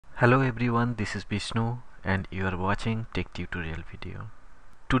Hello everyone, this is Vishnu and you are watching Tech Tutorial video.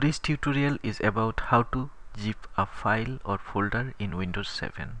 Today's tutorial is about how to zip a file or folder in Windows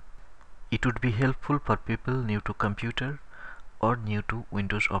 7. It would be helpful for people new to computer or new to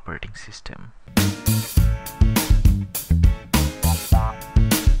Windows operating system.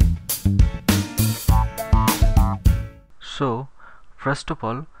 So, first of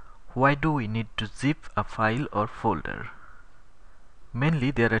all, why do we need to zip a file or folder?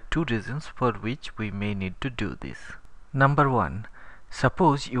 Mainly there are two reasons for which we may need to do this. Number one,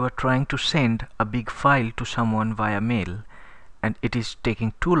 suppose you are trying to send a big file to someone via mail and it is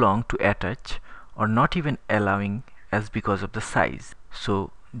taking too long to attach or not even allowing as because of the size.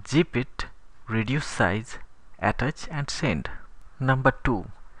 So zip it, reduce size, attach and send. Number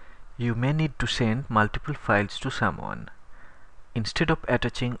two, you may need to send multiple files to someone. Instead of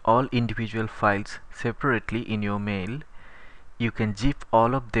attaching all individual files separately in your mail, you can zip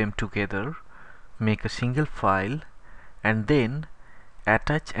all of them together, make a single file, and then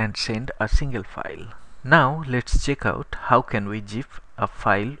attach and send a single file. Now let's check out how can we zip a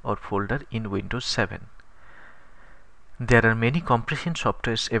file or folder in Windows 7. There are many compression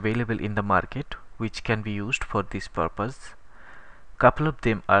softwares available in the market which can be used for this purpose. Couple of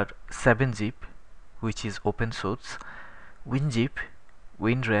them are 7-zip, which is open source, WinZip,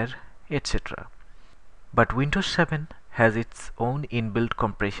 WinRAR, etc. But Windows 7 has its own inbuilt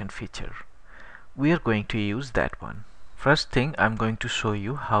compression feature. We are going to use that one. First thing, I'm going to show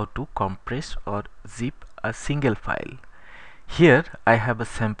you how to compress or zip a single file. Here I have a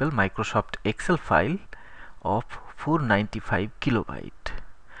sample Microsoft Excel file of 495 kilobyte.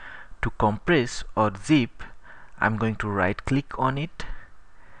 To compress or zip, I'm going to right click on it,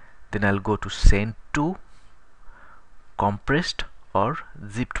 then I'll go to Send to Compressed or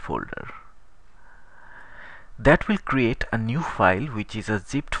Zipped folder. That will create a new file which is a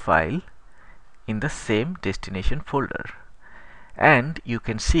zipped file in the same destination folder, and you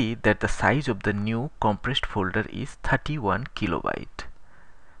can see that the size of the new compressed folder is 31 kilobyte,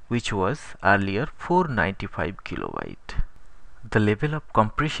 which was earlier 495 kilobyte. The level of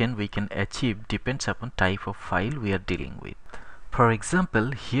compression we can achieve depends upon type of file we are dealing with. For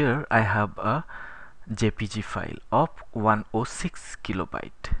example, here I have a JPG file of 106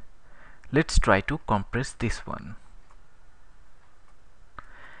 kilobyte. Let's try to compress this one.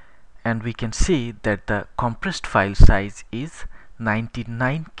 And we can see that the compressed file size is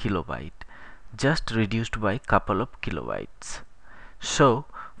 99 kilobyte, just reduced by couple of kilobytes. So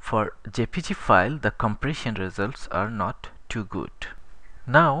for JPG file, the compression results are not too good.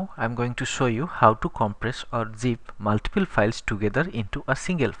 Now I'm going to show you how to compress or zip multiple files together into a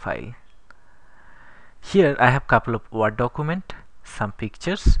single file. Here I have couple of Word document, some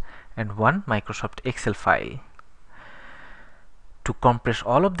pictures, and one Microsoft Excel file. To compress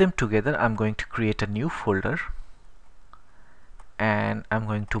all of them together, I'm going to create a new folder and I'm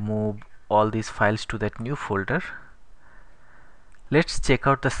going to move all these files to that new folder. Let's check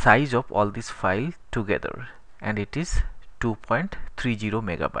out the size of all these files together, and it is 2.30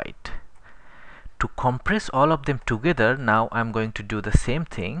 megabyte. To compress all of them together, now I'm going to do the same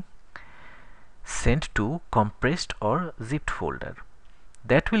thing, send to compressed or zipped folder.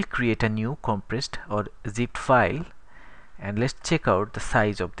 That will create a new compressed or zipped file, and let's check out the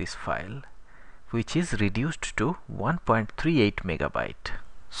size of this file, which is reduced to 1.38 megabyte.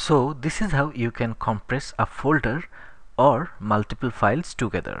 So this is how you can compress a folder or multiple files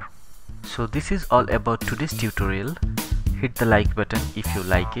together. So this is all about today's tutorial. Hit the like button if you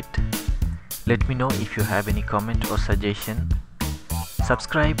like it. Let me know if you have any comment or suggestion.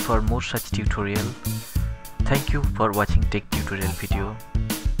 Subscribe for more such tutorial. Thank you for watching Tech Tutorial video.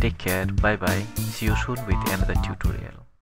 Take care, bye bye, see you soon with another tutorial.